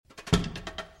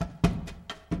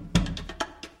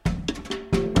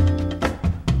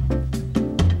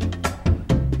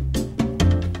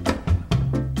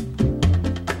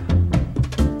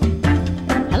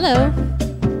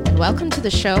to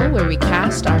the show where we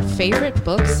cast our favorite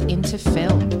books into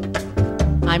film.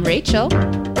 I'm Rachel.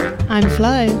 I'm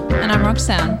Flo. And I'm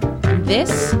Roxanne.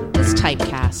 This is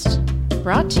Typecast,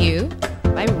 brought to you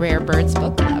by Rare Birds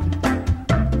Book Club.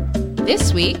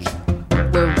 This week,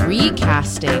 we're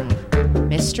recasting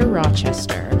Mr.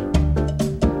 Rochester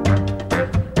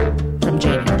from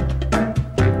Jane Eyre.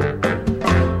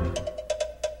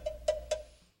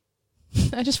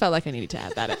 I just felt like I needed to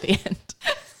add that at the end.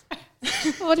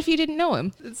 What if you didn't know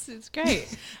him? It's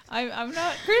great. I'm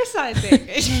not criticizing.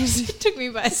 It just took me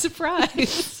by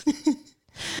surprise.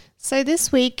 So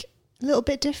this week, a little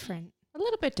bit different. A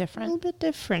little bit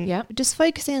different. Yeah. Just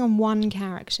focusing on one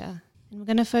character. And we're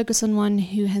going to focus on one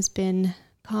who has been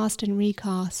cast and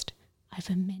recast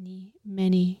over many,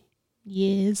 many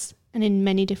years and in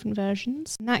many different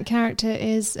versions. And that character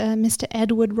is Mr.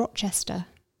 Edward Rochester.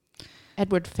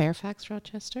 Edward Fairfax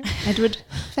Rochester? Edward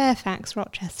Fairfax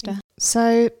Rochester.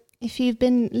 So if you've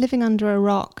been living under a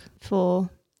rock for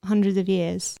hundreds of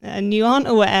years and you aren't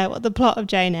aware what the plot of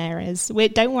Jane Eyre is,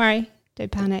 don't worry,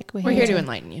 don't panic. We're here to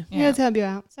enlighten you. We're here to help you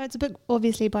out. So it's a book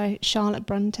obviously by Charlotte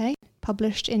Bronte,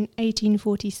 published in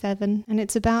 1847, and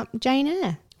it's about Jane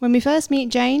Eyre. When we first meet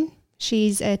Jane,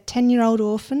 she's a 10-year-old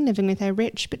orphan living with her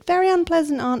rich but very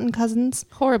unpleasant aunt and cousins.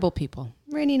 Horrible people.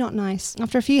 Really not nice.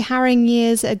 After a few harrowing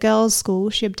years at a girls'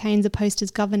 school, she obtains a post as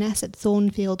governess at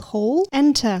Thornfield Hall.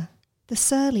 Enter the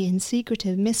surly and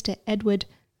secretive Mr. Edward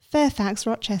Fairfax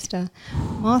Rochester,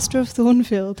 master of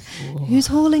Thornfield, who's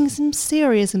hauling some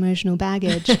serious emotional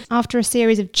baggage. After a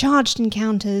series of charged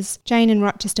encounters, Jane and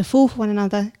Rochester fall for one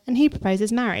another and he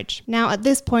proposes marriage. Now, at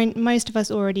this point, most of us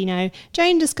already know,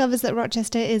 Jane discovers that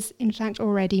Rochester is in fact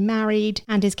already married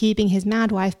and is keeping his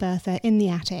mad wife Bertha in the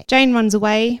attic. Jane runs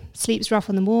away, sleeps rough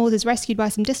on the moors, is rescued by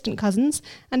some distant cousins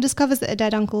and discovers that a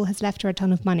dead uncle has left her a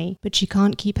ton of money. But she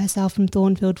can't keep herself from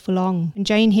Thornfield for long. And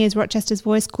Jane hears Rochester's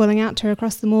voice calling out to her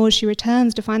across the moors. She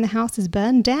returns to find the house is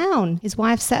burned down. His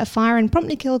wife set a fire and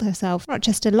promptly killed herself.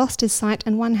 Rochester lost his sight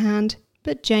and one hand,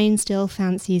 but Jane still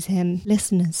fancies him.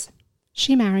 Listeners,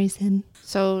 she marries him.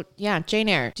 So, yeah, Jane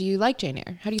Eyre. Do you like Jane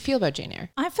Eyre? How do you feel about Jane Eyre?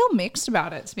 I feel mixed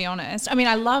about it, to be honest. I mean,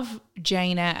 I love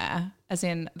Jane Eyre, as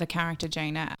in the character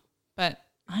Jane Eyre, but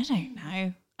I don't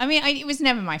know. I mean, it was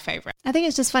never my favourite. I think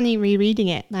it's just funny rereading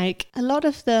it. Like, a lot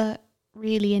of the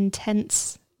really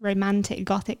intense romantic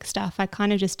gothic stuff I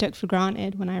kind of just took for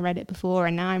granted when I read it before,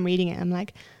 and now I'm reading it, I'm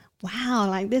like, wow,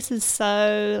 like this is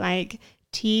so like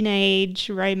teenage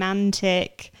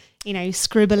romantic, you know,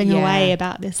 scribbling away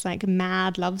about this like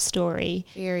mad love story.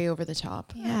 Very over the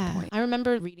top. Yeah. I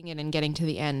remember reading it and getting to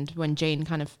the end when Jane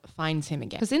kind of finds him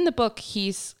again. Because in the book,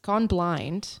 he's gone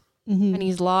blind and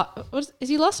he's lost, is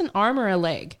he lost an arm or a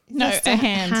leg? No, a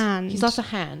hand. He's lost a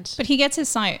hand. But he gets his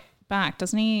sight back,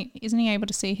 doesn't he? Isn't he able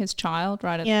to see his child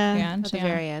right at the end? At the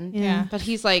very end. Yeah. But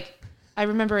he's like, I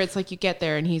remember it's like you get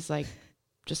there and he's like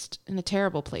just in a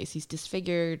terrible place. He's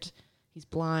disfigured. He's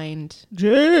blind.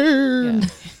 Jane! Yeah.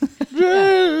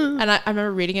 Jane! And I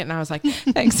remember reading it and I was like,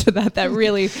 thanks for that. That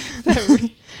really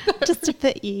Just to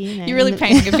put you know. You're really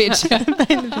painting a picture.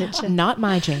 Not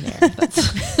my Jane Eyre.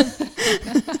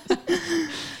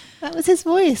 That was his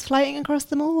voice floating across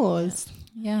the moors.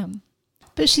 Yeah.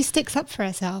 But she sticks up for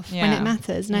herself when it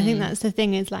matters. And I think that's the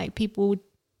thing is like people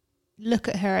look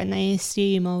at her and they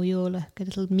assume, oh, you're like a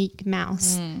little meek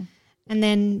mouse. And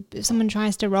then if someone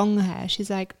tries to wrong her, she's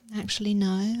like, actually, no,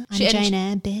 I'm Jane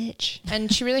Eyre, bitch.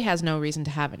 And she really has no reason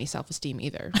to have any self-esteem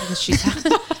either. Because she's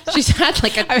had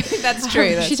like a... I mean, that's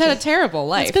true. She's had a terrible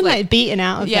life. It's been like beaten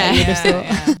out of her.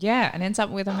 And ends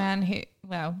up with a man who,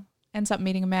 ends up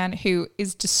meeting a man who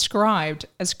is described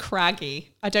as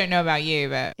craggy. I don't know about you,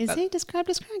 but... Is he described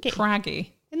as craggy?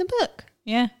 Craggy. In the book?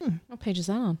 Yeah. What page is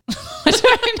that on? I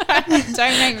don't know.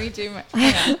 Don't make me too much.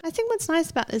 Yeah. I think what's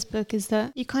nice about this book is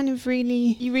that you kind of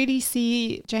really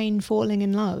see Jane falling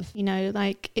in love. You know,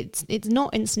 like it's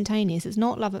not instantaneous. It's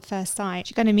not love at first sight.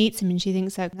 She kind of meets him and she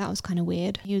thinks, oh, that was kind of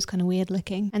weird. He was kind of weird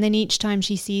looking. And then each time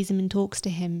she sees him and talks to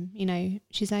him, you know,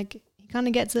 she's like, he kind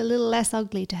of gets a little less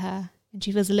ugly to her. And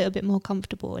she feels a little bit more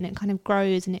comfortable and it kind of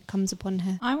grows and it comes upon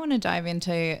her. I want to dive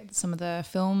into some of the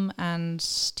film and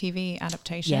TV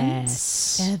adaptations.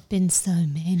 Yes. There have been so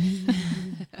many.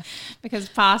 Because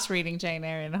past reading Jane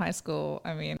Eyre in high school,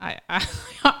 I mean,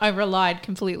 I relied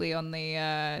completely on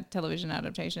the television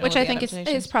adaptation. Which I think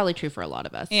is probably true for a lot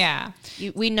of us. Yeah.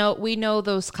 We know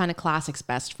those kind of classics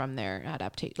best from their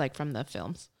like from the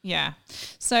films. Yeah.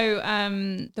 So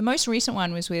the most recent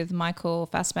one was with Michael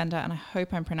Fassbender, and I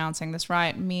hope I'm pronouncing this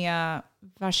right, Mia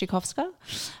Wasikowska.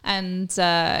 And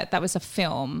that was a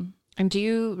film. And do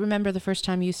you remember the first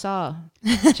time you saw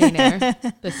Jane Eyre?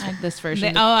 This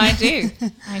version? I do.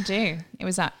 I do. It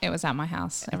was at my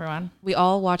house, everyone. We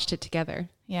all watched it together.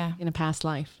 Yeah. In a past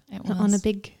life. It was. On a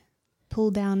big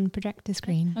pull-down projector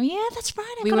screen. Oh, yeah, that's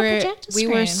right. I got a projector screen.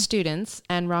 We were students,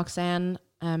 and Roxanne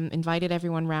invited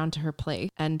everyone round to her place.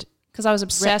 And because I was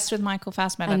obsessed with Michael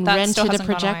Fassbender. And that rented a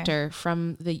projector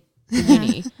from the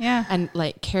uni. Yeah. And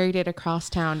like carried it across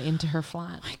town into her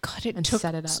flat. Oh my God, it took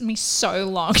set it up. me so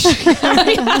long to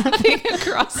carry that thing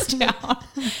across town.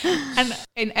 And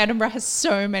in Edinburgh has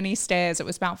so many stairs. It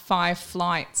was about 5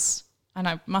 flights and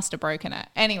I must have broken it.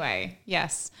 Anyway,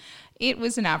 yes, it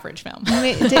was an average film.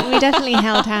 We definitely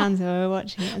held hands when we were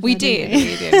watching it. We did.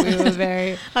 We were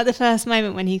very... Like the first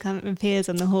moment when he appears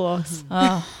on the horse.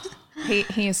 Oh,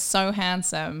 he is so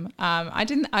handsome.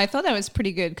 I thought that was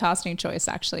pretty good casting choice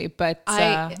actually, but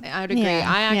I would agree.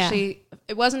 Yeah,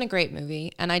 it wasn't a great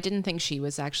movie, and I didn't think she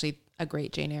was actually a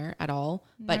great Jane Eyre at all.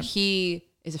 But he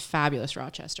is a fabulous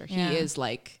Rochester. He is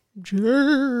like,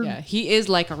 he is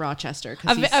like a Rochester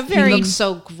because he looks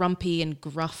so grumpy and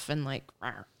gruff and like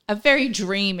a very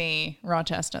dreamy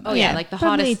Rochester. Oh yeah, like the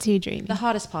probably hottest, too dreamy. the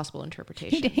hottest possible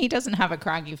interpretation. He doesn't have a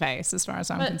craggy face as far as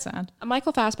I'm concerned.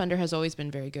 Michael Fassbender has always been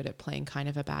very good at playing kind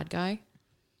of a bad guy.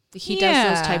 He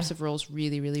does those types of roles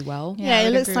really, really well. Yeah,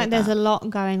 it looks like there's a lot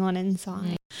going on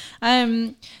inside.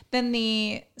 Then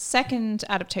the second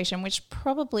adaptation, which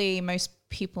probably most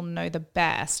people know the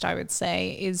best, I would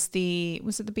say, is the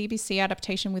BBC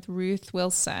adaptation with Ruth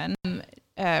Wilson.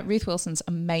 Ruth Wilson's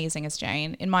amazing as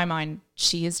Jane. In my mind,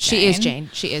 she is Jane.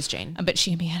 She is Jane. But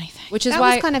she can be anything. Which is that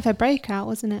why was kind of her breakout,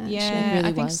 wasn't it? Actually? Yeah, really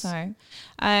I think was. so.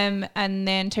 And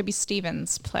then Toby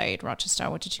Stevens played Rochester.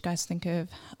 What did you guys think of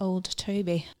old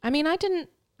Toby? I mean, I didn't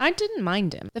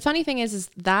mind him. The funny thing is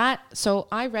that, so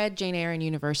I read Jane Eyre in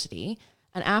university,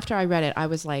 and after I read it, I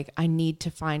was like, I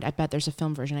bet there's a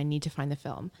film version. I need to find the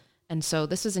film. And so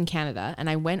this was in Canada,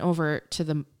 and I went over to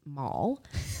the mall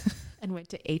and went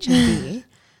to H&B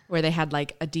where they had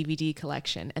like a DVD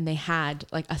collection, and they had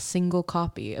like a single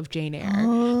copy of Jane Eyre,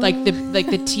 like the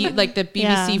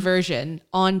BBC version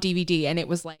on DVD, and it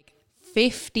was like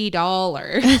 $50.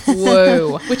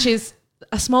 Whoa, which is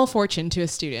a small fortune to a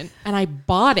student, and I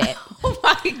bought it. Oh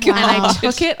my God. And I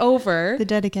took it over The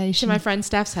dedication. to my friend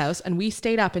Steph's house, and we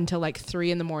stayed up until like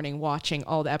 3 a.m. watching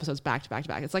all the episodes back to back to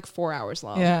back. It's like 4 hours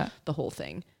long. Yeah. The whole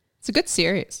thing. It's a good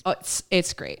series. Oh,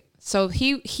 it's great. So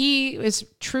he is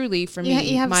truly for me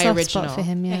you have my a soft original. spot for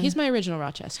him, yeah. He's my original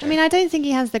Rochester. I mean, I don't think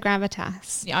he has the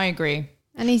gravitas. Yeah, I agree.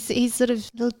 And he's sort of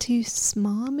a little too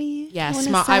smarmy. yeah, I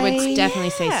smart. I would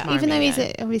definitely say Yeah. smart. Even though he's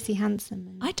obviously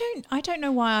handsome. I don't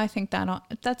know why I think that.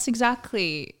 That's the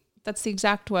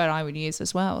exact word I would use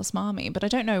as well, smarmy, but I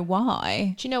don't know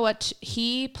why. Do you know what?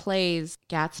 He plays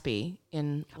Gatsby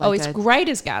in It's great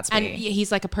as Gatsby. and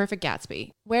he's like a perfect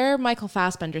Gatsby. Where Michael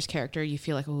Fassbender's character, you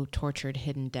feel like, tortured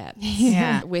hidden depths.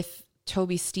 Yeah. With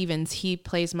Toby Stevens, he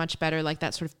plays much better like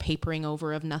that sort of papering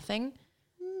over of nothing.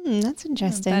 That's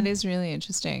interesting. That is really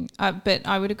interesting. But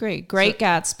I would agree. Great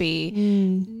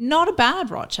Gatsby. Not a bad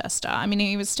Rochester. I mean,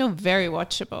 he was still very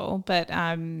watchable, but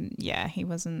he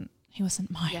wasn't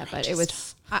my Yeah, but Rochester. it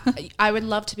was. I would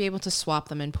love to be able to swap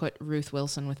them and put Ruth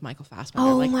Wilson with Michael Fassbender.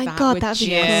 Oh like, my that God, would that'd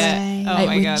be just- great. Oh it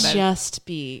my would God, just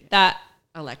be that.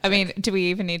 electric. I mean, do we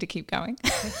even need to keep going?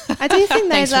 I do think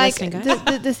Thanks though, for like listening,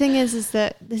 guys. the thing is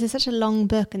that this is such a long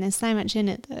book and there's so much in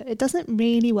it that it doesn't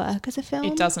really work as a film.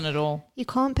 It doesn't at all. You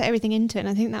can't put everything into it. And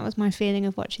I think that was my feeling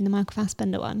of watching the Michael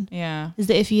Fassbender one. Yeah. Is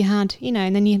that if you had,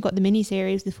 and then you've got the mini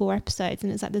series with 4 episodes,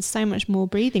 and it's like there's so much more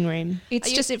breathing room.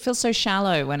 It's just it feels so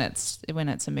shallow when it's a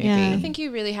movie. Yeah. I think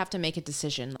you really have to make a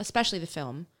decision, especially the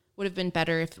film. Would have been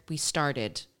better if we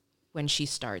started when she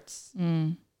starts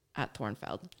at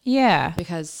Thornfeld, Yeah.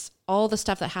 because all the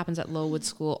stuff that happens at Lowood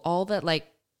School, all that, like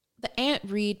the Aunt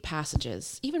Reed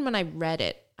passages, even when I read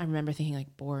it, I remember thinking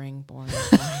like boring.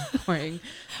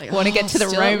 Like, Want to get to the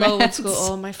still at Lowood romance. School.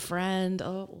 Oh, my friend.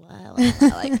 Oh, well.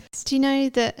 Like, Do you know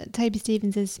that Toby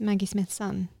Stevens is Maggie Smith's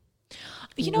son?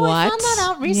 You know, I found What? that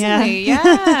out recently.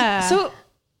 Yeah. so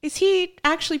is he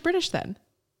actually British then?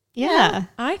 Yeah.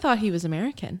 I thought he was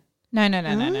American. No.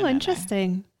 Oh,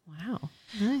 interesting. Wow.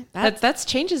 No. That's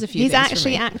changes a few He's things for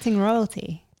actually me. acting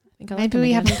royalty. I think I like Maybe him we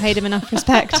again. haven't paid him enough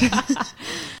respect.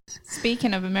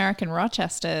 Speaking of American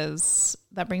Rochesters,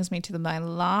 that brings me to my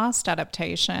last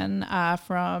adaptation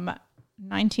from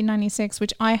 1996,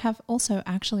 which I have also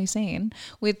actually seen,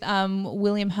 with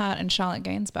William Hurt and Charlotte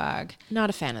Gainsbourg. Not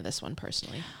a fan of this one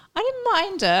personally. I didn't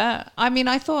mind it. I mean,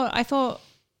 I thought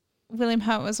William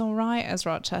Hurt was all right as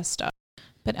Rochester,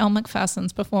 but Elle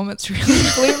Macpherson's performance really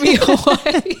blew me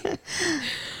away.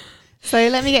 So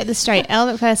let me get this straight. Elle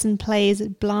Macpherson plays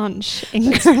Blanche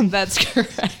Ingram. That's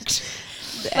correct.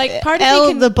 Like part of Elle,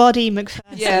 me can, the body Macpherson,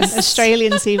 Yes.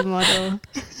 Australian supermodel.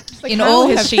 like, in how all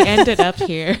has her she ended up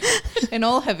here? in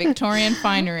all her Victorian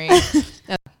finery.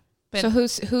 So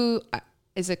who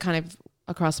is it kind of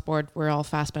across the board? We're all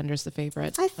Fassbender's the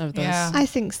favorite of those. Yeah. I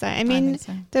think so. I I mean, think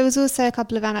so. there was also a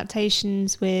couple of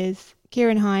adaptations with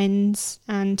Kieran Hines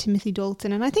and Timothy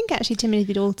Dalton, and I think actually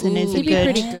Timothy Dalton is a he'd be good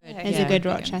pretty good. is Yeah. a good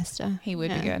Rochester. He would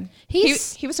be Yeah. good.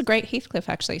 He's He was a great Heathcliff,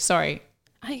 actually. Sorry.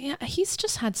 he's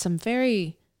just had some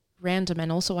very random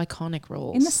and also iconic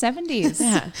roles In the 70s.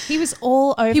 Yeah. He was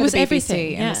all over He was the BBC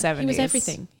everything in the 70s. He was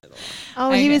everything.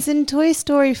 Oh, he Okay. was in Toy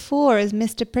Story 4 as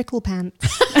Mr. Pricklepants.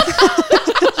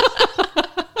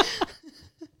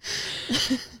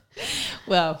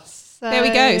 Well, there we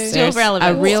go. Still There's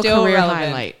relevant. a real Still career relevant.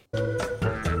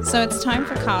 highlight. So it's time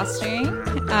for casting.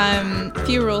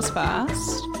 Few rules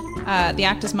first. The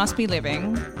actors must be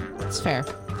living. It's fair,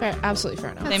 absolutely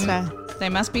fair enough. That's fair. They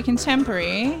must be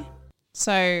contemporary.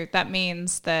 So that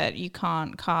means that you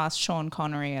can't cast Sean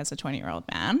Connery as a 20-year-old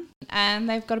man. And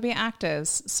they've got to be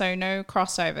actors. So no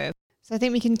crossovers. So I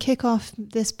think we can kick off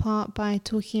this part by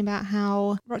talking about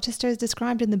how Rochester is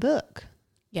described in the book.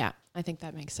 Yeah, I think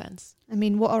that makes sense. I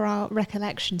mean, what are our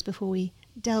recollections before we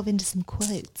delve into some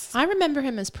quotes? I remember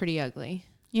him as pretty ugly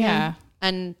Yeah.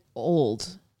 and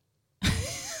old.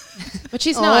 But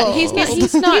he's not. He's not.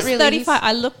 He's not He's really. 35.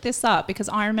 I looked this up because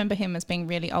I remember him as being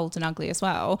really old and ugly as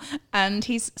well. And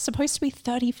he's supposed to be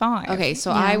 35. Okay,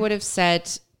 so Yeah. I would have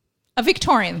said A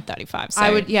Victorian 35. So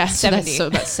I would. Yeah, 70. So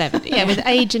about 70. Yeah, with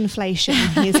age inflation,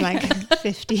 he's like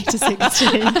 50 to 60.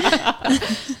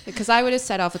 Because I would have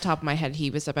said off the top of my head he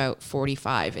was about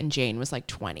 45 and Jane was like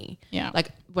 20. Yeah.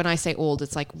 Like when I say old,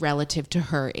 it's like relative to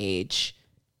her age,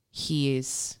 he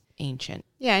is ancient.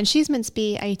 Yeah, and she's meant to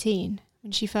be 18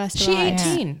 when she first She arrived.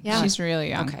 18? Yeah. She's really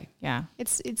young. Okay. Yeah.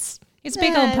 It's It's a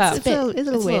big old pup. It's a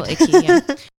little weird. icky, yeah.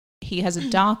 He has a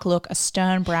dark look, a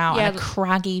stern brow, Yeah, and a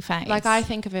craggy face. Like I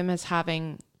think of him as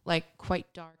having like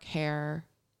quite dark hair,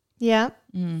 Yeah,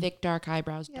 thick dark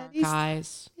eyebrows, Yeah, dark these-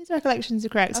 eyes. his recollections are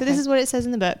correct. So Okay. this is what it says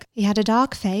in the book. He had a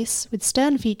dark face with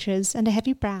stern features and a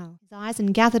heavy brow. His eyes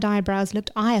and gathered eyebrows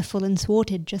looked ireful and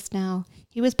thwarted just now.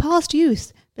 He was past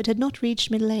youth, but had not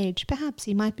reached middle age. Perhaps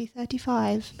he might be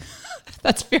 35.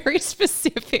 That's very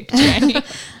specific, Jane.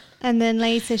 And then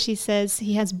later she says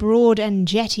he has broad and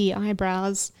jetty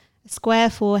eyebrows, a square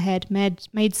forehead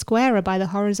made squarer by the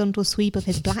horizontal sweep of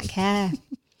his black hair.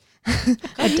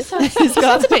 He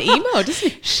sounds a bit emo,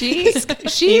 doesn't he? She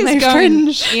Emo is going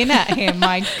fringe. in at him.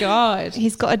 My God.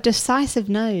 He's got a decisive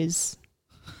nose.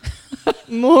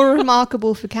 More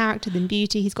remarkable for character than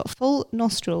beauty. He's got full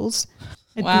nostrils,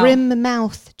 a Wow. grim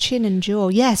mouth, chin and jaw.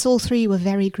 Yes, all three were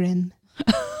very grim.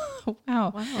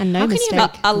 Wow. And no How can you mistake.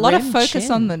 not- A lot of Grim focus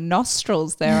chin. on the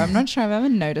nostrils there. I'm not sure I've ever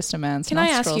noticed a man's Can I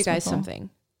nostrils ask you guys before. something?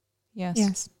 Yes.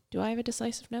 Yes. Do I have a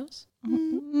decisive nose?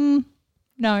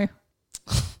 No.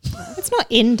 It's not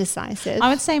indecisive. I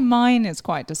would say mine is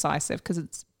quite decisive because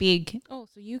it's big. Oh,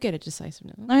 so you get a decisive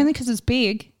nose. Only because it's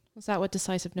big. Is that what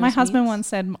decisive nose My husband means? once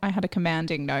said I had a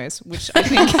commanding nose, which I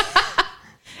think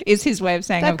is his way of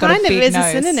saying that I've got a kind of big is nose.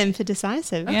 a synonym for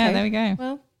decisive. Yeah, Okay. there we go.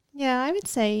 Well, Yeah, I would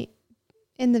say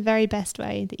in the very best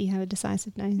way that you have a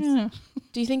decisive nose. Yeah.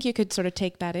 do you think you could sort of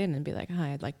take that in and be like,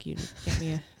 hi, I'd like you to get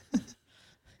me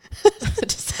a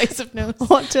decisive nose?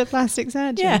 What to a plastic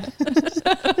surgeon? Yeah.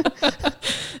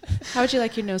 How would you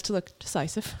like your nose to look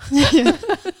decisive?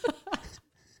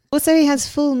 Also, he has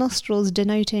full nostrils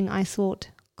denoting, I thought,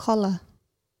 collar.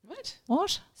 What?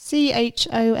 What? CHOLER. I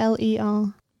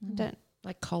don't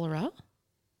Like cholera?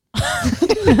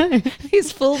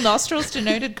 His full nostrils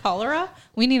denoted cholera?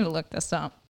 We need to look this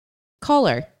up.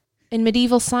 Choler. In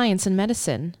medieval science and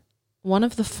medicine, one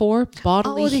of the four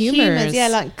bodily the humors Yeah,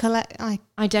 like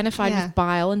identified Yeah. with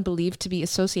bile and believed to be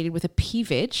associated with a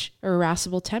peevage or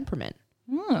irascible temperament.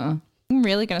 I'm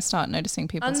really going to start noticing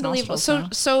people's Unbelievable.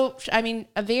 nostrils So, now. I mean,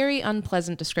 a very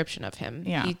unpleasant description of him.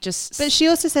 Yeah. He just. But she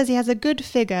also says he has a good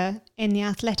figure in the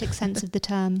athletic sense of the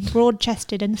term,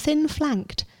 broad-chested and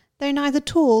thin-flanked, though neither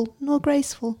tall nor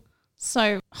graceful.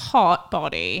 So hot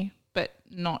body, but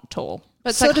not tall. but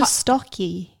it's Sort like of hot,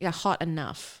 stocky. yeah, hot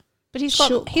enough. But he's Short-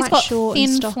 got quite short and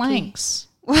thin stocky. flanks.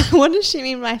 What does she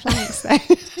mean by flanks, though?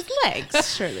 His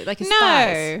legs, surely, like his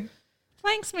thighs. No.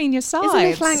 Flanks mean your sides.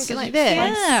 Isn't a flank like this?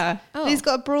 Yeah. Oh. He's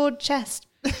got a broad chest,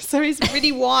 so he's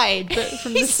really wide, but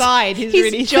from the side he's he's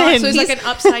really John, thin. so he's like an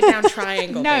upside down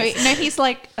triangle. No, basically. no, he's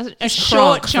like a Kronk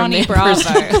short from Johnny the Emperor's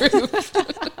Bravo.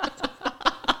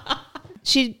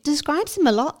 She describes him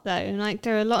a lot though. Like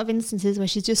there are a lot of instances where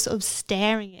she's just sort of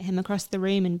staring at him across the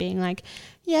room and being like,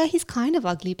 yeah, he's kind of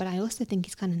ugly, but I also think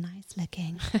he's kind of nice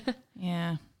looking.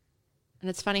 Yeah. And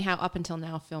it's funny how up until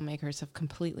now filmmakers have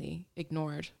completely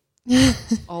ignored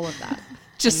all of that.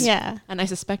 And I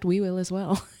suspect we will as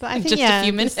well. But I think just a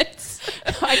few minutes.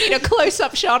 I need a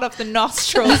close-up shot of the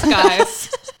nostrils,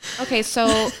 guys. Okay,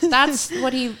 so that's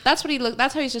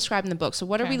how he's described in the book. So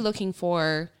what are we looking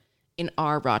for in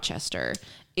our Rochester?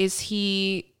 Is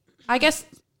he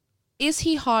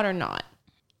hot or not?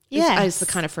 Yeah, is the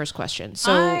kind of first question.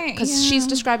 So because she's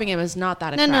describing him as not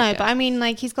that attractive. No, but I mean,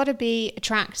 like, he's got to be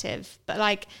attractive, but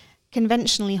like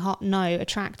conventionally hot, no.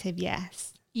 Attractive, yes.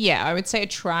 Yeah, I would say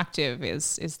attractive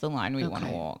is the line we want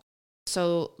to walk.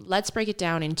 So let's break it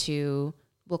down into,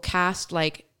 we'll cast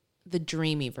like the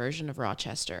dreamy version of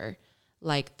Rochester,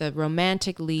 like the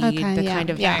romantic lead, kind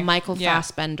of Michael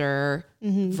Fassbender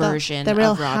version the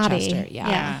real of Rochester. Hattie.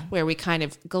 Yeah. Where we kind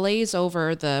of glaze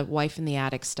over the wife in the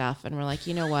attic stuff and we're like,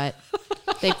 you know what?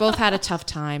 They both had a tough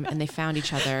time and they found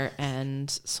each other and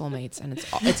soulmates and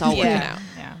it's all working out.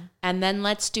 Yeah. And then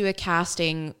let's do a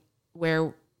casting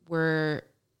where we're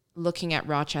looking at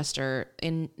Rochester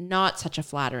in not such a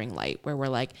flattering light, where we're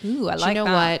like, ooh, I like you know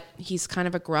that. what? He's kind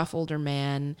of a gruff older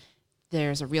man.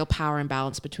 There's a real power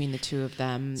imbalance between the two of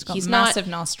them. He's massive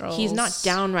nostrils. He's not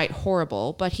downright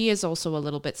horrible, but he is also a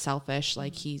little bit selfish.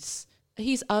 Like he's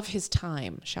of his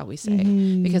time, shall we say?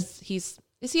 Because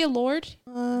is he a lord?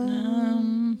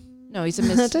 No, he's a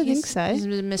Mr. I don't think so. He's a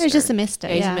Mr. He's just a Mr.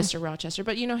 Yeah, he's a Mr. Rochester.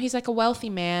 But he's like a wealthy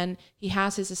man. He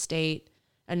has his estate,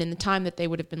 and in the time that they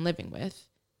would have been living with,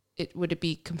 it would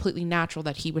be completely natural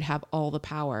that he would have all the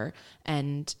power,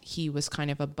 and he was kind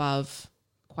of above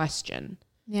question.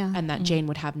 Yeah. And that Jane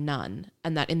would have none.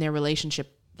 And that in their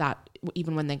relationship, that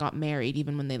even when they got married,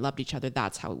 even when they loved each other,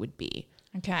 that's how it would be.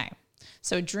 Okay.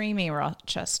 So a dreamy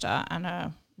Rochester and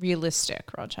a realistic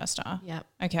Rochester. Yep.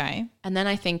 Okay. And then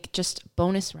I think just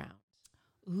bonus round.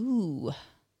 Ooh.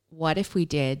 What if we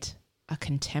did a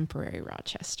contemporary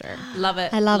Rochester? Love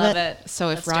it. I love it. So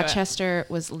if Rochester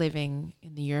was living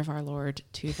in the year of our Lord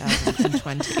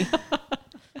 2020,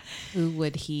 who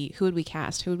would we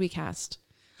cast? Who would we cast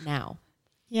now?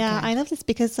 Yeah, Okay. I love this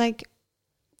because like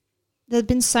there've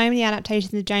been so many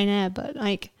adaptations of Jane Eyre, but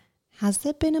like has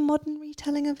there been a modern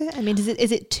retelling of it? I mean, is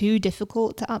it too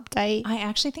difficult to update? I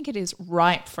actually think it is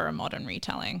ripe for a modern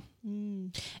retelling.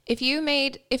 If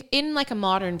in like a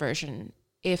modern version,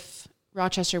 if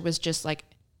Rochester was just like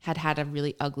had a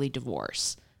really ugly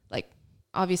divorce, like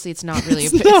obviously it's not really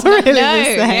It's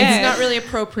not really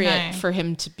appropriate for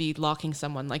him to be locking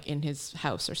someone like in his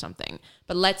house or something.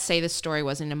 But let's say the story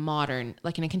was in a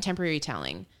contemporary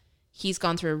telling. He's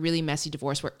gone through a really messy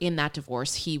divorce where in that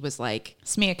divorce he was like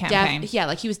Smear campaign.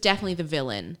 like he was definitely the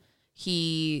villain.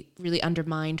 He really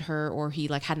undermined her, or he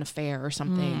like had an affair or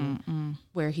something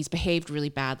where he's behaved really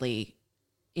badly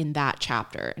in that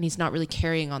chapter, and he's not really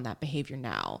carrying on that behavior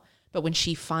now. But when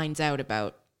she finds out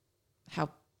about how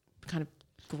kind of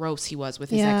gross he was with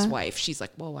his ex-wife, she's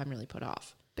like, whoa, I'm really put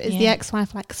off. But is the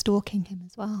ex-wife like stalking him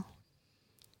as well?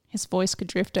 His voice could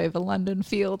drift over London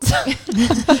fields.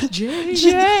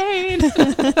 Jane.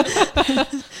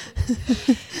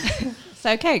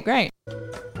 So, okay, great.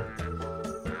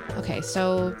 Okay,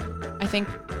 so I think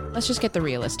let's just get the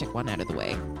realistic one out of the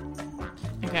way.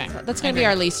 Okay. That's going to be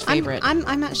our least favorite.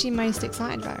 I'm actually most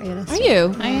excited about realistic. Are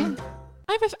you? I am.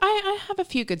 I have a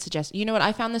few good suggestions. You know what?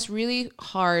 I found this really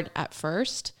hard at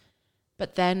first,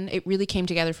 but then it really came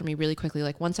together for me really quickly.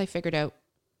 Like once I figured out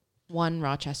one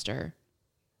Rochester,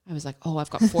 I was like, oh, I've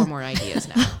got 4 more ideas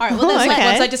now. All right. Well, then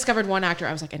Once I discovered one actor,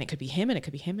 I was like, and it could be him, and it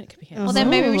could be him, and it could be him. Well, then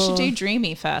maybe we should do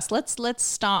dreamy first. Let's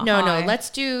start. No, high.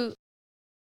 let's do,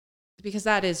 because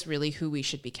that is really who we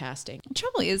should be casting. The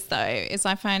trouble is, though, is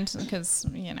I find, because,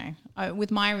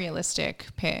 with my realistic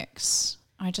picks,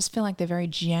 I just feel like they're very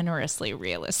generously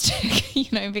realistic,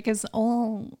 because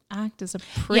all actors are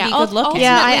pretty good looking.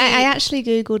 Yeah, I actually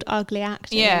Googled ugly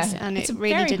actors and it's it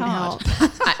really very didn't hard.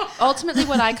 help. Ultimately,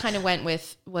 what I kind of went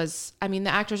with was, I mean, the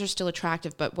actors are still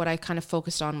attractive, but what I kind of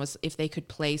focused on was if they could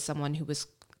play someone who was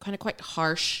kind of quite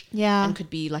harsh and could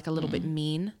be like a little bit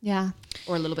mean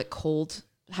or a little bit cold,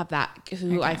 have that,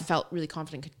 who I felt really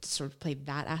confident could sort of play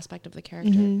that aspect of the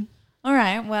character. All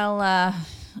right. Well,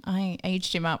 I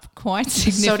aged him up quite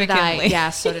significantly. So did I. Yeah,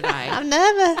 so did I. I'm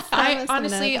nervous.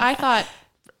 I thought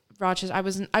Rochester,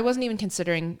 I wasn't even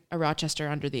considering a Rochester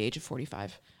under the age of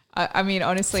 45. I mean,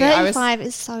 honestly, 35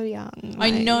 is so young. I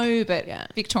know, but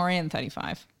Victorian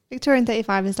 35. Victorian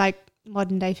 35 is like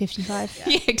modern day 55.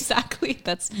 Yeah, exactly.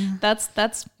 That's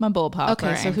my ballpark. Okay,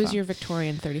 where so I'm who's from. your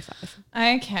Victorian 35?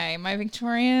 Okay, my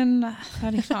Victorian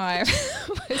 35.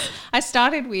 I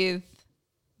started with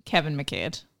Kevin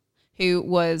McKidd, who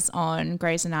was on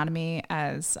Grey's Anatomy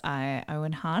as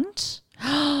Owen Hunt.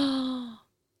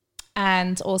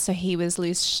 And also he was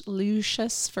Lucius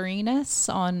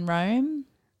Vorenus on Rome.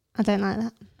 I don't like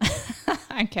that.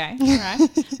 Okay, all right.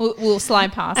 We'll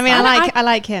slide past. I mean, that. I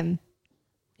like him.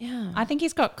 Yeah, I think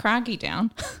he's got Craggy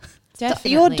down.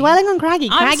 definitely. You're dwelling on Craggy.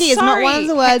 I'm Craggy is not one sorry. of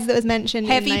the words that was mentioned.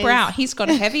 in Heavy those. brow. He's got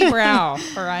a heavy brow.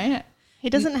 All right. He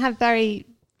doesn't have very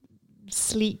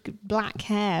sleek black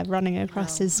hair running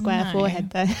across his square No. forehead,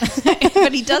 though.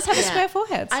 But he does have a Yeah. square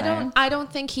forehead. So. I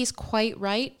don't think he's quite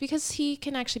right because he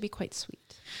can actually be quite sweet.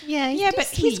 yeah, Yeah, but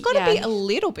he's got to yeah. be a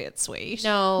little bit sweet.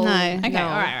 No, No. Okay, no. all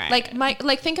right.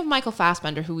 Like think of Michael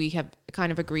Fassbender, who we have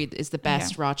kind of agreed is the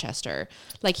best Rochester.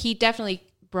 Like he definitely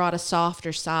brought a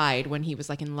softer side when he was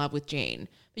like in love with Jane,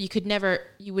 but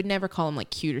you would never call him like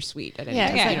cute or sweet at any yeah,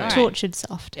 time. it's Okay, like all right. tortured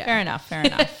soft. Fair enough.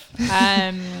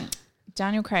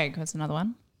 Daniel Craig was another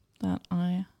one that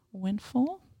I went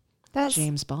for. That's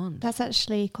James Bond. that's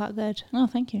actually quite good. Oh,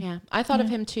 thank you. Yeah, I thought of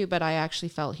him too, but I actually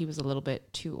felt he was a little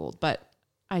bit too old. But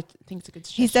I think it's a good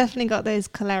He's suggestion. definitely got those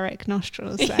choleric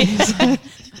nostrils. So.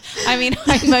 I mean,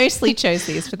 I mostly chose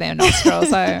these for their nostrils,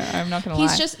 so I'm not going to lie.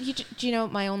 He's just, do you know,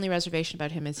 my only reservation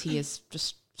about him is he is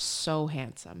just so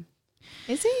handsome.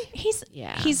 Is he?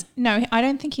 He's no, I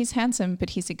don't think he's handsome, but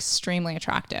he's extremely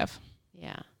attractive.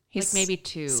 Yeah. He's like maybe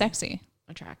too Sexy.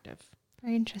 attractive.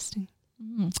 Very interesting.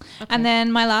 And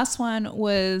then my last one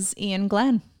was Ian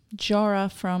Glenn,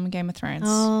 Jorah from Game of Thrones.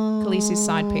 Khaleesi's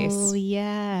side piece. Oh,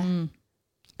 yeah.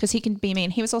 Because he can be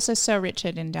mean. He was also Sir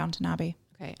Richard in Downton Abbey.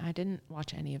 Okay, I didn't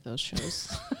watch any of those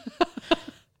shows.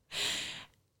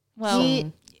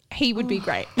 Well, he would be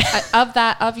great.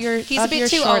 of your He's of a bit your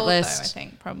too short old, though, I list,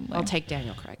 think, probably. I'll take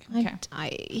Daniel Craig. Okay.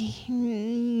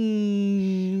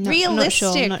 Not Realistic.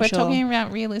 sure. We're talking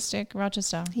about realistic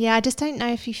Rochester. Yeah, I just don't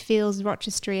know if he feels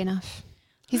Rochestery enough.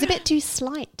 He's a bit too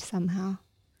slight somehow.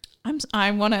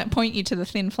 I want to point you to the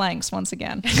thin flanks once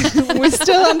again. We're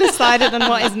still undecided on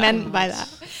what is meant by that.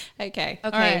 Okay. Okay,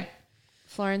 All right.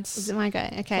 Florence. Is it my go?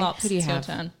 Okay. Flops, Who do you it's your have?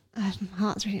 turn. My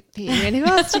heart's beating really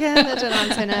fast again. I don't know.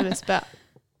 I'm so nervous, but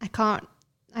I can't.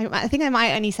 I think I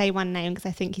might only say one name because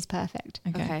I think he's perfect.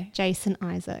 Okay. Jason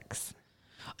Isaacs.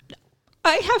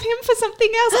 I have him for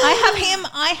something else.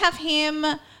 I have him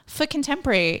for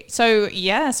contemporary. So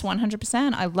yes,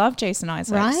 100%. I love Jason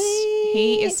Isaacs. Right.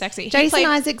 He is sexy. He Jason played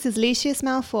Isaacs is Lucius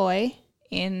Malfoy,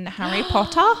 in Harry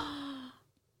Potter.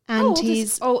 and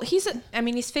he's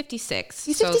 56.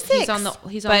 He's so 56. He's on the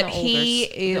But older, he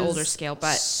is the older scale.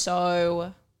 But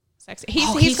so sexy.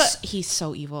 he's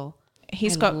so evil.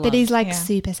 He's I got love- but he's like Yeah.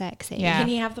 super sexy. Yeah. Can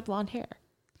he have the blonde hair?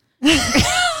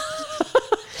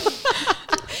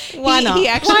 Why not? He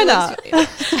actually Why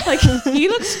looks- Like he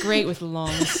looks great with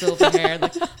long silver hair,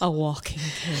 like a walking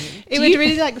king. It would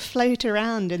really like float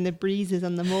around in the breezes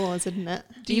on the moors, wouldn't it?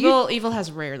 Evil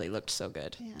has rarely looked so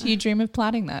good. Do you dream of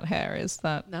plaiting that hair? Is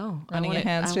that No, Running I your want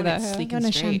hands it, through I want that it hair. sleek I and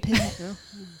want a straight. shampoo.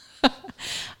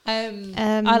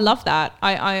 I love that.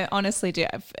 I honestly do.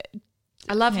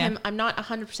 I love Yeah. him. I'm not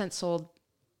 100% sold,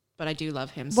 but I do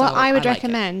love him. What so I would like it.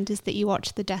 recommend is that you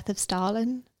watch The Death of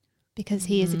Stalin because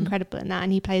he is incredible in that,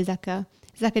 and he plays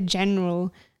he's like a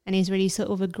general, and he's really sort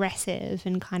of aggressive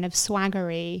and kind of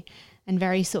swaggery, and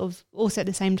very sort of also at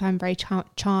the same time very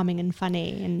charming and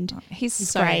funny, and He's he's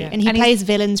so great, good. and he he's- plays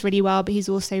villains really well, but he's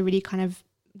also really kind of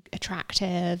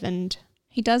attractive and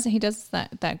He does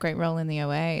that great role in the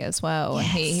OA as well. And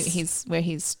Yes.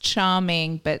 he's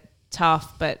charming but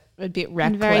tough but a bit and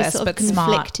reckless very sort of but smart.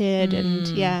 conflicted, and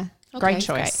yeah. Great Okay,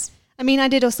 choice. I mean, I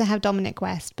did also have Dominic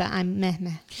West, but I'm meh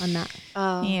on that.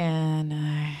 Yeah,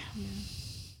 no.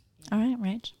 All right,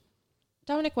 Rach.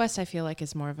 Dominic West, I feel like,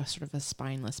 is more of a sort of a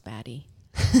spineless baddie.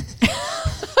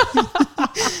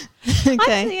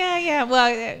 Okay. Yeah. Well,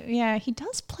 yeah, he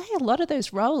does play a lot of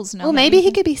those roles. Well, maybe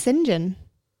he could be St. John.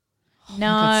 No,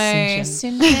 God,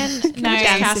 St. John. No,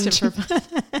 Cast him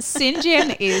for St.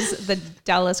 John is the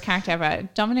dullest character ever.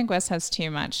 Dominic West has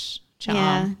too much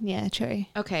charm. Yeah, true.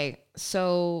 Okay,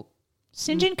 so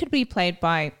St. John could be played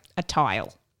by a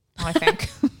tile, I think.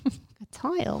 A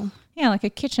tile. Yeah, like a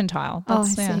kitchen tile. Oh, I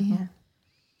That's, see. Yeah.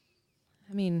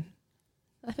 I mean,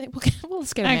 I think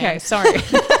let's get a Okay, man. sorry.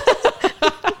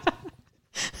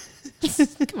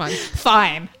 Come on,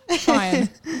 Fine.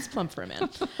 let's plump for a man.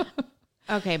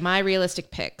 Okay, my realistic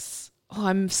picks. Oh,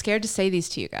 I'm scared to say these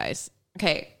to you guys.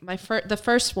 Okay, the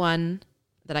first one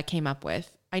that I came up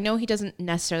with. I know he doesn't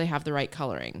necessarily have the right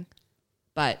coloring,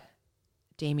 but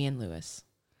Damian Lewis.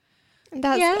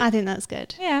 I think that's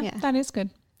good. Yeah, that is good.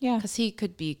 Yeah. Because he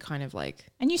could be kind of like...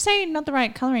 And you say not the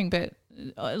right colouring, but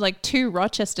like 2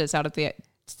 Rochesters out of the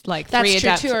like That's 3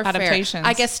 true, 2 are fair. adaptations.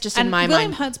 I guess just in and my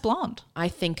William mind, Hurt's blonde. I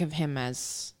think of him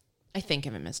as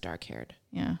dark haired.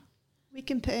 Yeah. We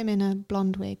can put him in a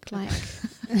blonde wig like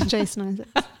Jason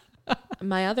Isaacs.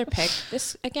 My other pick,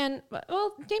 this again,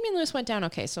 well, Damian Lewis went down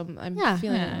okay, so I'm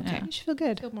feeling okay. You should feel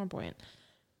good. I feel more buoyant.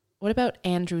 What about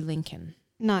Andrew Lincoln?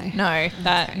 No. No,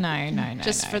 that no.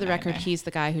 Just no, for the no, record, no. he's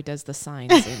the guy who does the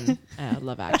signs in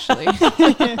Love Actually.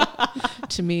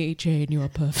 To me, Jane, you are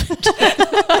perfect.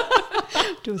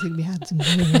 Don't think we had some.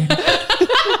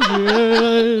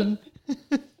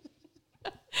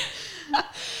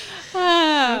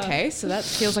 Okay, so that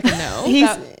feels like a no.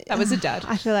 That was a dud.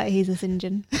 I feel like he's a St.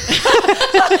 John. He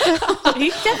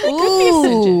definitely could be a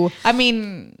St. John. I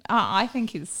mean, I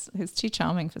think he's too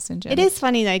charming for St. John. It is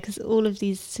funny though because all of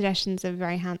these suggestions are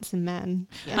very handsome men.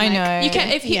 I know. You can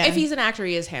if he's an actor,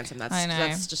 he is handsome. I know.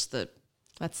 That's just the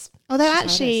that's. Although just how it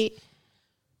actually,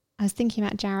 I was thinking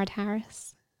about Jared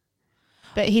Harris,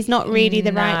 but he's not really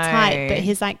the right type. But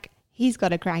he's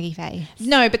got a craggy face.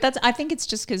 No, but I think it's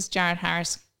just because Jared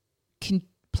Harris can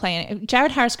play.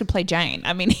 Jared Harris could play Jane.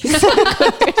 I mean, he's so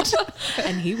good.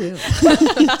 And he will.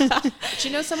 But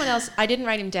you know someone else, I didn't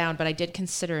write him down, but I did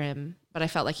consider him, but I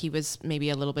felt like he was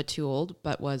maybe a little bit too old,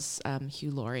 but was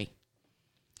Hugh Laurie.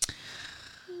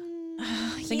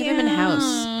 Think of him in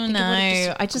House. Think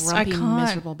of what I grumpy, can't.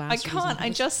 miserable I bastard he's in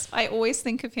can't. House. I always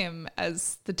think of him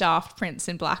as the daft prince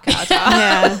in Blackadder.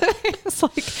 Yeah. It's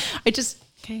like, I just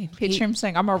picture him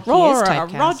saying, I'm is Aurora,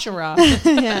 typecast. Roger.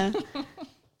 Yeah.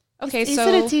 Okay, He's so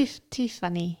sort of too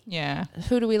funny. Yeah.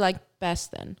 who do we like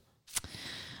best then?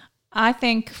 I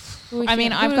think, Who do I we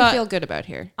mean, feel- who do we feel good about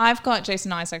here. I've got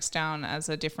Jason Isaacs down as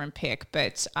a different pick,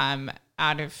 but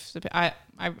out of I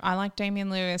like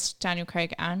Damian Lewis, Daniel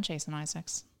Craig, and Jason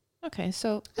Isaacs. Okay,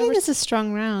 so I think it's a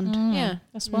strong round. yeah,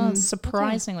 As well as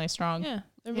surprisingly strong. yeah,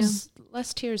 there was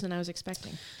less tears than I was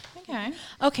expecting. Okay.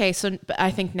 Okay, so but I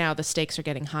think now the stakes are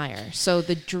getting higher. So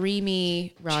the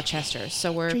dreamy Rochester.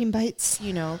 So we're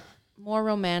Dreamboats. more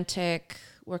romantic.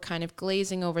 We're kind of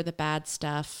glazing over the bad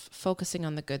stuff, focusing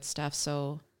on the good stuff.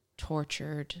 So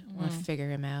tortured, want to figure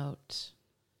him out.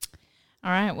 All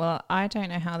right. Well, I don't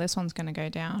know how this one's going to go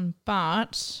down,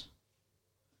 but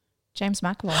James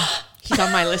McAvoy. He's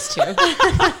on my list too.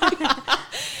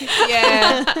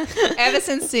 Yeah. Ever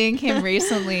since seeing him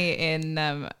recently in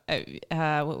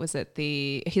what was it?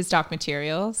 His Dark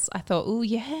Materials, I thought, oh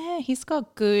yeah, he's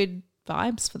got good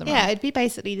vibes for the role. Yeah, it'd be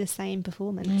basically the same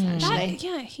performance actually.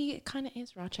 He kind of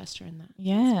is Rochester in that.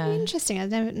 Yeah. Interesting.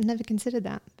 I've never considered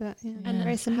that, but yeah, And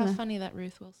very similar. how funny that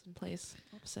Ruth Wilson plays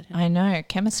opposite him. I know.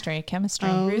 Chemistry.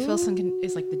 Oh. Ruth Wilson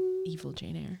is like the evil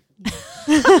Jane Eyre.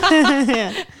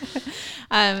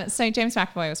 Yeah. So James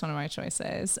McAvoy was one of my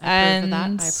choices. I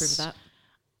approve of that.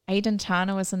 Aidan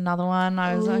Turner was another one.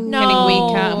 I was getting No.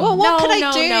 weaker. Well, what No, could I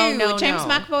no, do? no, James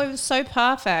no. McAvoy was so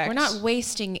perfect. We're not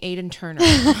wasting Aidan Turner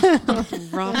on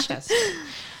Rochester.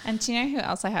 And do you know who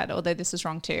else I had? Although this is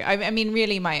wrong too. I mean,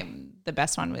 really, the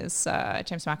best one was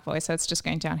James McAvoy. So it's just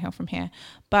going downhill from here.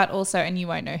 But also, and you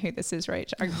won't know who this is,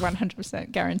 Rach. I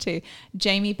 100% guarantee.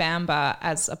 Jamie Bamber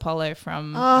as Apollo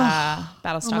from Battlestar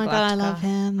Galactica. Oh my God, I love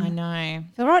him. I know.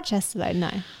 For Rochester though, no.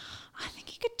 I think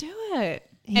he could do it.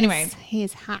 Anyway, he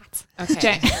is hot.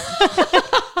 Okay.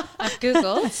 I've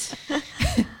Googled.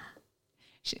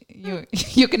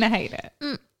 You're gonna hate it.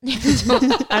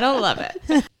 I don't love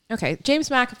it. Okay, James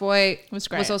McAvoy Was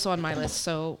great. was also on my list,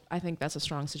 so I think that's a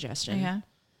strong suggestion. Yeah.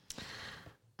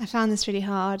 I found this really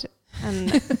hard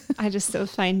and I just sort of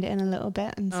phoned it in a little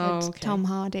bit and said Oh, okay. Tom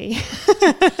Hardy.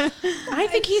 I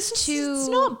think he's too. It's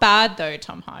not bad though,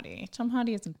 Tom Hardy. Tom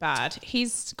Hardy isn't bad.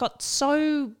 He's got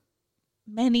so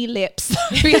many lips.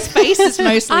 His face is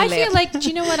mostly I lip. feel like. Do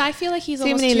you know what? I feel like he's Too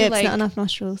almost many too lips, like not enough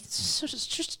nostrils.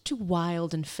 just too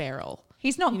wild and feral.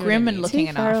 he's not You know grim what I and mean? looking Too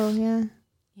enough. feral, yeah.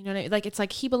 You know what I mean? Like it's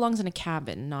like he belongs in a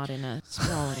cabin, not in a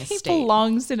sprawling He estate.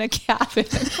 belongs in a cabin.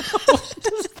 What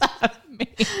does that mean?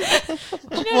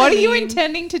 What are you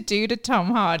intending to do to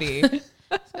Tom Hardy? He's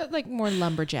got like more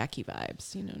lumberjacky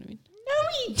vibes. You know what I mean? No,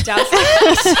 he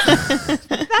doesn't.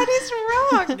 That is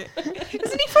wrong.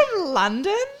 Isn't he from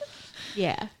London?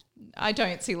 Yeah. I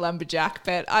don't see lumberjack,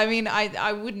 but I mean,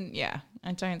 I wouldn't. Yeah,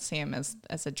 I don't see him as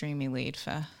a dreamy lead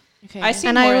for. Okay. I see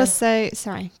And more. I also,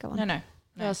 sorry, go on. no.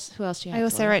 Who else do you have? I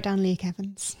also Laura? wrote down Luke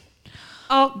Evans.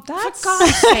 Oh, that's For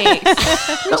God's sake. We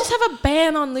just have a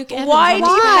ban on Luke Evans. why do you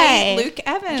Why? hate Luke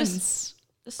Evans?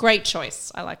 Great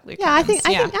choice. I like Luke. Yeah, I Evans.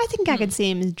 think I could see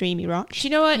him as Dreamy Roch. Do you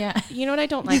know what? Yeah. You know what I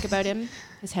don't like about him?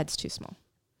 His head's too small.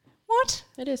 What?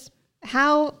 It is.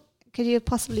 How Could you have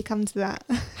possibly come to that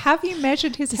Have you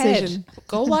measured his decision? head?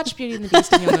 Go watch Beauty and the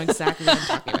Beast and you'll know exactly what I'm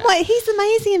talking about. What? He's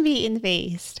amazing in Beauty and the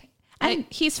Beast. And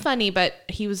he's funny, but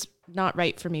he was not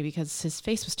right for me because his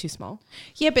face was too small.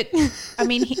 Yeah, but I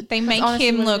mean, they make honestly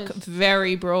him what it look is.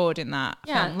 very broad in that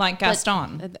film, like but,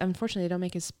 Gaston. Unfortunately, they don't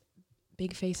make his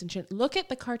big face and chin. Look at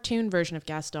the cartoon version of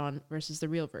Gaston versus the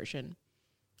real version.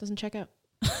 Doesn't check out.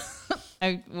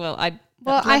 I I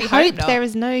bloody hope not. there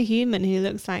is no human who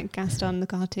looks like Gaston the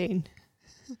cartoon.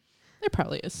 There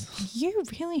probably is. You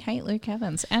really hate Luke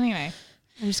Evans. Anyway,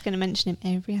 I'm just going to mention him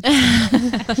every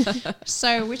episode.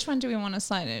 so which one do we want to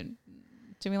cite?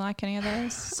 Do we like any of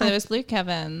those? So there was Luke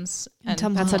Evans and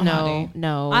Tom That's a Hardy.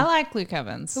 no. No. I like Luke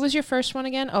Evans. Who was your first one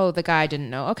again? Oh, the guy I didn't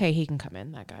know. Okay, he can come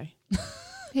in. That guy.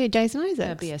 Who? Jason The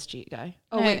Isaacs? BSG guy.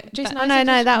 Oh, No, wait. Jason Oh, no,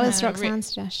 Isaacs? that was No, Roxanne's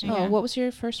suggestion. Oh, Yeah. what was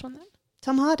your first one then?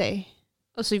 Tom Hardy.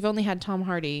 Oh, so you've only had Tom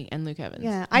Hardy and Luke Evans.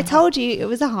 Yeah, I told you it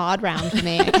was a hard round for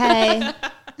me, okay? All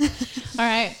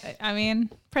right. I mean,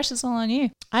 pressure's all on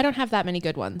you. I don't have that many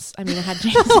good ones. I mean, I had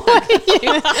James.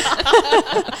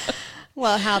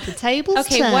 Well, how the tables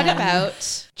Okay, turn. what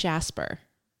about Jasper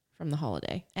from The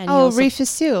Holiday? And he Oh, also- Rufus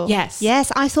Sewell. Yes.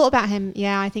 Yes, I thought about him.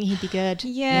 Yeah, I think he'd be good.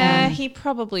 Yeah, he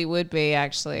probably would be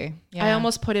actually. Yeah. I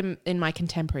almost put him in my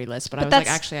contemporary list, but I But was like,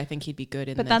 that's- actually, I think he'd be good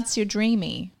in But this. that's your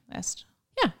dreamy list.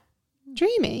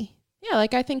 Dreamy. Yeah,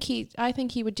 like I think he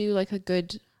would do like a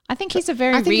good. I think he's a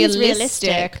very I think he's realistic,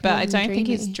 realistic but more I than don't think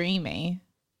he's dreamy. dreamy.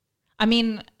 I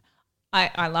mean,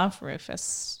 I love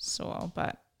Rufus Sewell,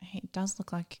 but he does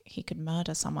look like he could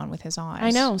murder someone with his eyes.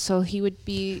 I know, so he would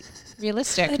be.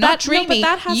 Realistic, That- not no, but dreamy.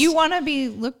 that has- You want to be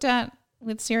looked at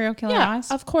with serial killer Yeah, eyes?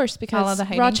 of course, Follow because the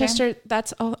Hating Rochester.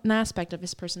 That's an aspect of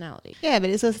his personality. Yeah, but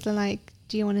it's also like,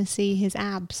 do you want to see his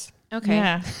abs? Okay.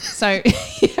 Yeah. So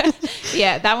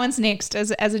yeah, that one's next as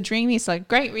a dreamy. So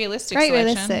great realistic. Great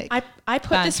selection. realistic. I put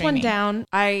Bad this one dreamy. down.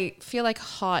 I feel like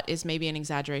hot is maybe an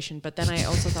exaggeration, but then I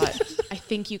also thought I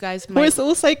think you guys I might. was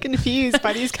also confused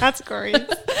by these categories.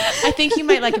 I think you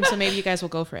might like him, so maybe you guys will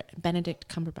go for it. Benedict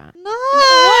Cumberbatch.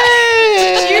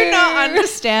 No! Did you not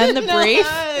understand the brief?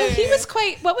 He was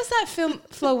quite. What was that film?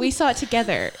 Flo, we saw it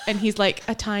together, and he's like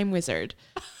a time wizard.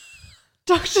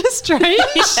 Doctor Strange?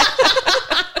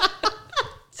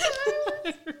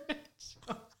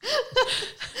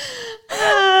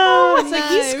 Oh, It's like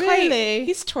he's quite. really?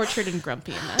 He's tortured and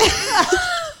grumpy in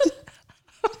that.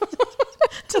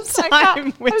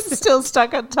 Time I'm still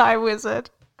stuck on Time Wizard.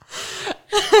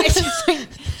 It's just like,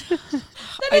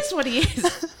 that is what he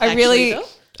is. I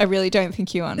really don't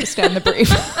think you understand the brief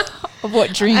of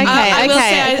what dream. Okay. I will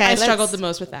say I let's- struggled the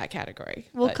most with that category.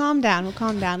 We'll but- calm down. We'll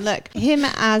calm down. Look, him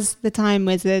as the time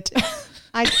wizard.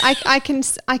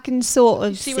 I can sort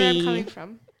of see where I'm coming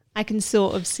from. I can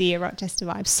sort of see a Rochester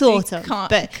vibe, sort of.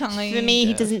 But for me, he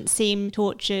kind of. doesn't seem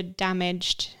tortured,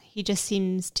 damaged. He just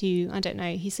seems to, I don't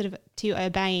know, he's sort of too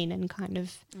urbane and kind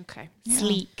of Okay.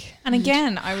 sleek. And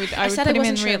again, I would said put I him in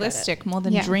wasn't sure about realistic more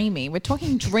than Yeah. dreamy. We're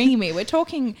talking dreamy. We're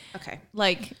talking Okay.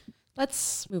 like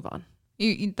Let's move on.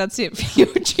 that's it for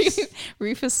your dream.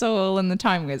 Rufus Sewell and the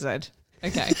Time Wizard.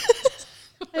 Okay.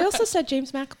 I also said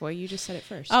James McAvoy. You just said it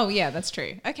first. Oh yeah, that's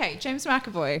true. Okay, James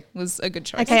McAvoy was a good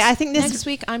choice. Okay, I think this Next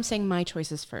week, I'm saying my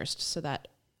choices first, so that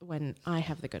when I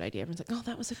have the good idea, everyone's like, "Oh,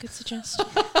 that was a good suggestion."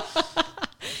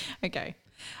 Okay.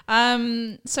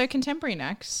 So contemporary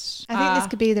next. I think this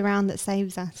could be the round that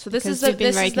saves us. So this because is we've been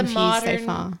this very is the confused modern so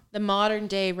far. the modern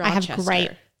day I Rochester. have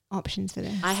great options for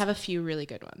this. I have a few really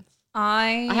good ones.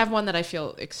 I I have one that I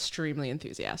feel extremely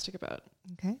enthusiastic about.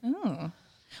 Okay. Oh.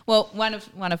 Well, one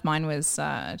of mine was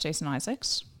Jason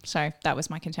Isaacs. So that was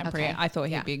my contemporary. Okay. I thought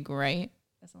he'd Yeah. be great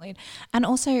as a lead. And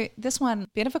also this one,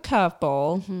 bit of a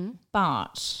curveball,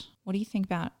 but what do you think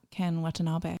about Ken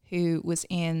Watanabe, who was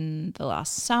in The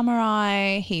Last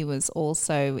Samurai? He was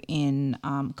also in,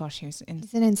 he was in,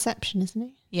 He's in Inception, isn't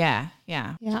he? yeah.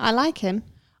 Yeah, I like him.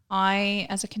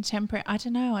 As a contemporary, I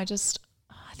don't know. I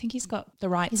think he's got the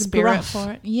right He's spirit gruff.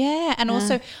 for it. Yeah. And Yeah.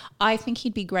 also I think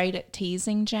he'd be great at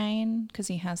teasing Jane because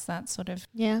he has that sort of,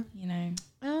 Yeah.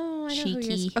 Oh, I know who he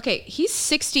Cheeky. is. Okay, he's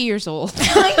 60 years old.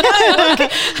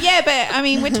 yeah, but I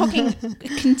mean, we're talking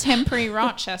contemporary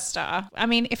Rochester. I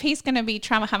mean, if he's going to be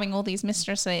having all these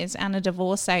mistresses and a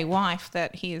divorcee wife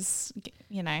that he's,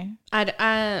 and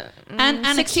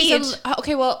a 60 kid.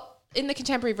 Okay, well, in the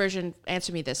contemporary version,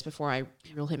 answer me this before I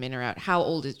rule him in or out. How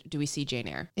old do we see Jane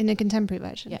Eyre? In a contemporary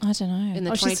version. Yeah. I don't know. In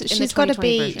the Oh, 20, she's in the got to 2020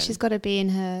 be. version. She's got to be in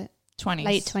her 20s.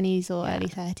 late 20s or Yeah. early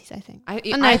 30s, I think. I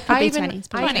probably even, 20s, I,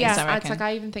 probably 20s, yeah, I it's reckon. like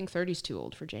I even think 30's too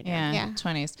old for Jane Eyre. Yeah, Yeah.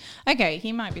 20s. Okay,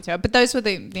 he might be too. But those were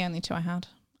the only two I had.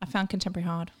 I found contemporary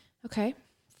hard. Okay,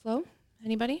 Flo,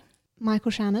 anybody?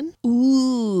 Michael Shannon.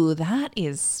 Ooh, that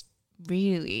is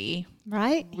really,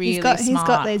 right? really He's got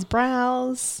smart. those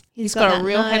brows. He's got a that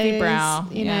real heavy nose, brow,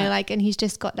 you yeah. know, like, and he's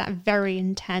just got that very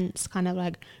intense kind of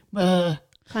like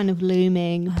kind of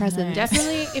looming presence.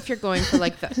 Definitely, if you're going for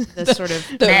like the sort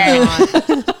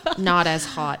of not as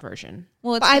hot version.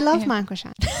 Well, But I love Michael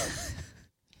Shannon.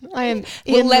 I am.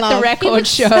 We'll in let the love record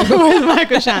show. with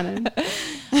Michael Shannon.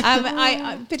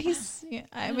 But he's.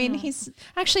 I mean, he's.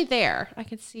 Actually, there I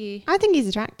could see. I think he's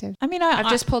attractive. I mean, I've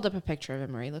just pulled up a picture of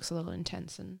him where he looks a little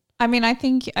intense and. I mean, I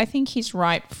think he's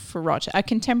right for Rochester, a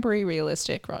contemporary,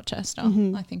 realistic Rochester.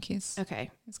 I think he's Okay.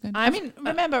 good. I mean,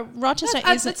 remember, Rochester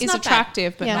is not bad.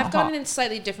 attractive, but Yeah. not I've gone hot. in a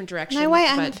slightly different direction. No, wait,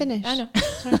 I but- haven't finished. I know.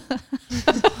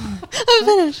 Sorry. I'm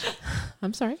finished.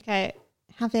 I'm sorry. Okay,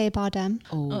 Javier Bardem.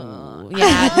 Oh,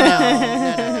 yeah,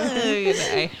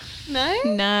 no. No.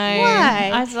 No,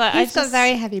 Why? I was like, He's got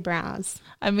very heavy brows.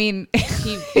 I mean,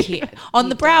 He on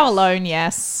the brow alone,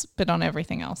 yes, but on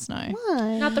everything else, no.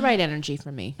 Why? not the right energy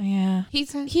for me. Yeah,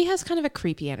 He has kind of a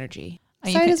creepy energy.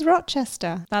 You So think- does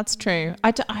Rochester. that's true.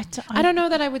 I don't know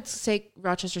that I would say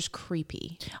Rochester's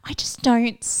creepy. I just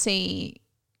don't see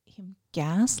him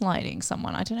gaslighting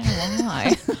someone. I don't know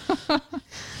why.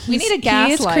 We need a gaslighter.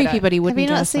 He is creepy, but he Have wouldn't. you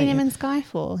not seen gaslight him you. in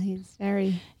Skyfall? He's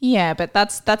very. Yeah, but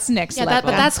that's next Yeah,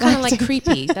 level. but that's kind of like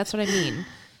creepy. That's what I mean.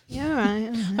 Yeah, all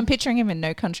right. I'm picturing him in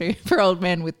No Country for Old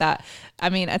Men with that. I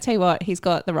mean, I tell you what, he's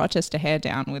got the Rochester hair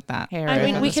down with that hair. I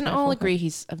mean, over we the can all Skyfall. agree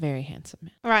he's a very handsome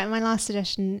man. All right, my last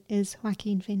suggestion is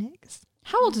Joaquin Phoenix.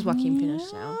 How old is Joaquin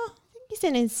Phoenix now? I think he's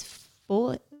in his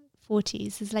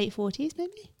 40s, his late 40s,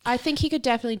 maybe. I think he could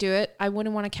definitely do it. I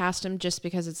wouldn't want to cast him just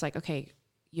because it's like, okay,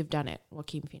 you've done it,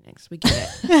 Joaquin Phoenix. We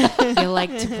get it. You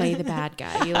like to play the bad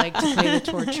guy. You like to play the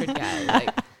tortured guy. Like,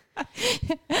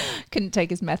 Couldn't take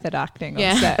his method acting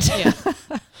yeah, on set.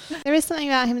 yeah. There is something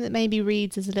about him that maybe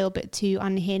reads as a little bit too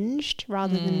unhinged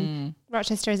rather than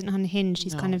Rochester isn't unhinged.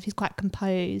 He's he's quite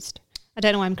composed. I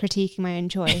don't know why I'm critiquing my own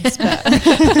choice, but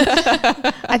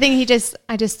I think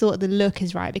I just thought the look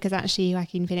is right because actually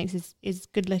Joaquin Phoenix is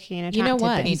good looking and attractive. You know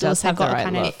what? But He he's does also have the got right a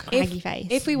kind of look. craggy face.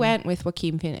 If we went with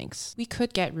Joaquin Phoenix, we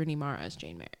could get Rooney Mara as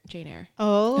Jane Eyre.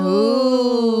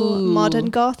 Oh, modern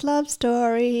goth love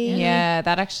story. Yeah,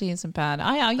 that actually isn't bad.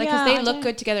 Like, because yeah, they I look don't-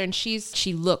 good together, and she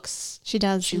looks She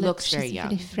does. She looks very she's young.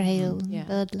 really frail, Yeah.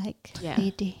 bird-like Yeah.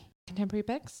 lady. contemporary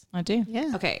picks. I do.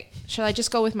 Yeah. Okay, shall I just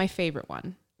go with my favorite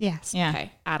one? Yes. Yeah.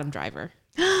 Okay, Adam Driver.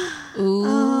 Ooh.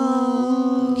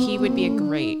 Oh. He would be a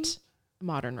great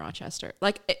modern Rochester,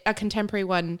 like a contemporary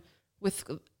one with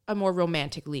a more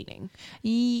romantic leaning.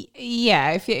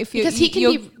 Yeah, if you Because he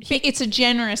can it's a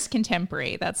generous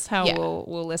contemporary. That's how Yeah.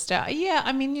 we'll list out. Yeah,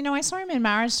 I mean, I saw him in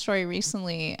Marriage Story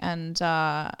recently, and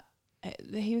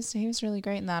he was really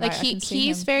great in that. Like I can see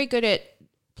he's him. very good at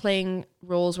playing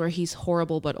roles where he's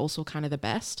horrible but also kind of the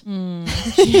best. Yeah,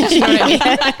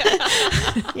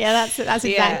 that's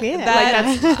exactly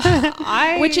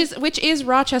it. Which is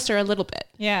Rochester a little bit.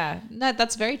 Yeah, no,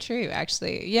 that's very true.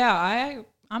 Actually, yeah,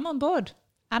 I'm on board.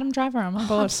 Adam Driver, I'm on I'm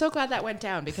board. so glad that went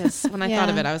down because when I thought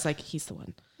of it, I was like, he's the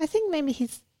one. I think maybe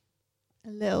he's a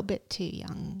little bit too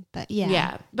young, but yeah.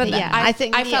 Yeah, but yeah, I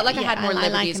think I felt like I yeah, had more I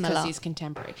like liberties him a because lot. he's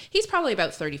contemporary. He's probably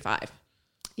about 35,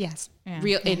 Yes. Yeah.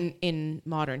 real in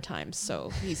modern times.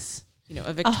 So he's a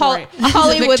A Victorian,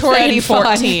 Hollywood Victorian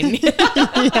 35. 14.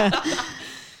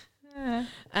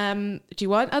 Do you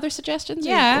want other suggestions?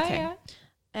 Yeah,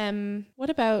 yeah. What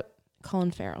about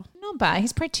Colin Farrell? Not bad.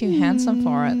 He's probably too handsome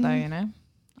for it, though.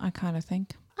 I kind of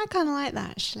think. I kind of like that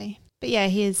actually. But yeah,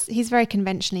 he's very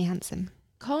conventionally handsome.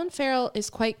 Colin Farrell is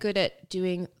quite good at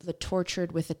doing the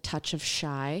tortured with a touch of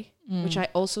shy, which I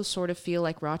also sort of feel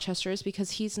like Rochester is because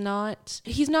he's not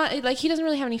like he doesn't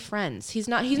really have any friends. He's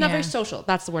not very social.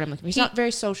 That's the word I'm looking for. He's not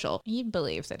very social. You'd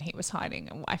believe that he was hiding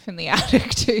a wife in the attic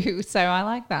too. So I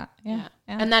like that. Yeah.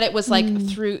 And that it was like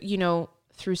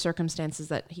through circumstances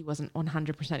that he wasn't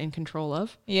 100% in control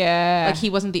of. Yeah. Like he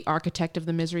wasn't the architect of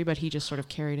the misery, but he just sort of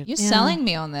carried it. You're selling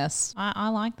me on this. I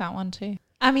like that one too.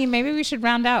 I mean, maybe we should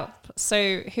round out.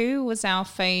 So who was our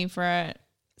favorite?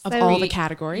 Of So all we- the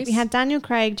categories. We had Daniel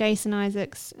Craig, Jason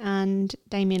Isaacs, and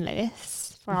Damian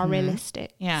Lewis for our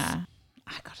realistic. Yeah.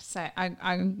 I gotta say,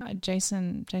 I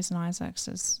Jason Isaacs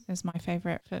is my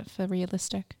favorite for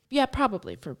realistic. Yeah,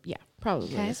 probably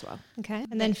Okay. as well. Okay.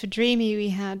 And then for dreamy, we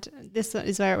had this one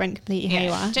is where it went completely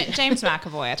haywire. James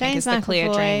McAvoy, I think, James is the clear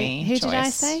McAvoy. dreamy Who choice. did I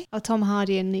say? Oh, Tom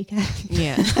Hardy and Luca.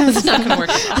 Yeah, it's not going to work.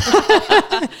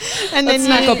 And Let's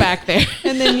not go back there.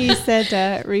 And then you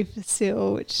said Rufus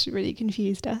Sewell, which really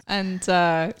confused us. And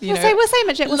We'll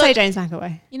say James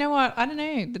McAvoy. you know what? I don't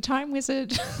know. The Time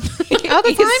Wizard. Oh,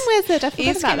 the Time Wizard. I forgot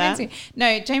He's about that. convincing.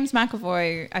 No, James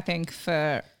McAvoy, I think,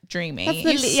 for dreamy.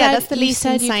 That's the least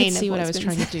you insane could see of what I what's was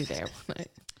been trying to do there.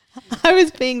 I was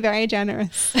being very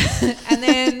generous. And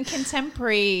then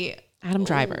contemporary. Adam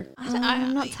Driver.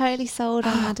 I'm not totally sold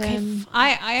on Adam.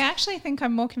 I actually think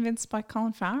I'm more convinced by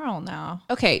Colin Farrell now.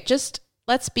 Okay, just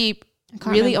let's be can't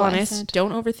really remember what I honest. said.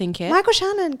 Don't overthink it. Michael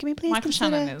Shannon. Can we please Michael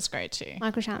consider Shannon is great too.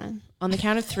 Michael Shannon? On the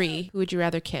count of 3, who would you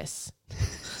rather kiss?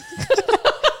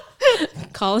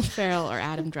 Colin Farrell or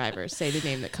Adam Driver? Say the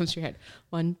name that comes to your head.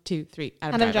 1, 2, 3.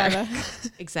 Adam Driver.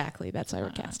 Exactly. That's why we're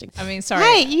casting. I mean, sorry.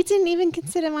 Hey, you didn't even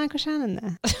consider Michael Shannon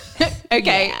there.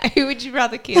 Okay, who would you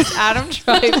rather kiss? Adam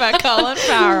Driver, Colin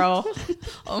Farrell,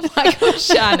 or Michael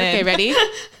Shannon? Okay, ready?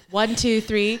 1, 2,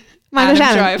 3. Michael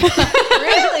Adam Shannon. Driver.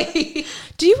 Really?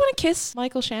 Do you want to kiss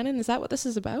Michael Shannon? Is that what this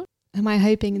is about? Am I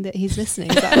hoping that he's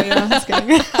listening? Is that what you're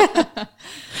asking?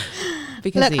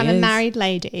 Because Look, he I'm is. a married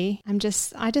lady. I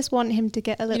just want him to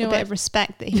get a little know bit what? of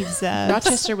respect that he deserves.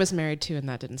 Rochester was married too, and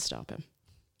that didn't stop him.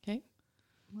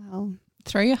 Well,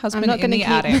 Throw your I'm husband not in going to the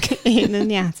attic. keep him in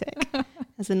the attic,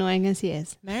 as annoying as he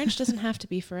is. Marriage doesn't have to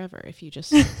be forever if you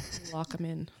just lock him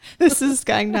in. This is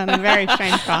going down a very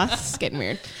strange path. It's getting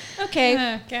weird.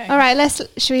 Okay. Okay. All right,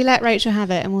 should we let Rachel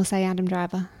have it and we'll say Adam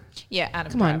Driver? Yeah,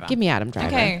 Adam Come Driver. on, give me Adam Driver.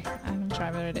 Okay, Adam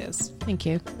Driver it is. Thank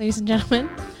you. Ladies and gentlemen,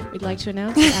 we'd like to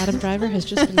announce that Adam Driver has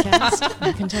just been cast in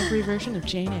a contemporary version of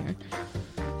Jane Eyre.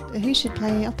 Who should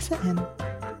play opposite him?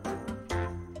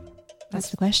 That's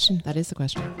the question. That is the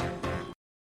question.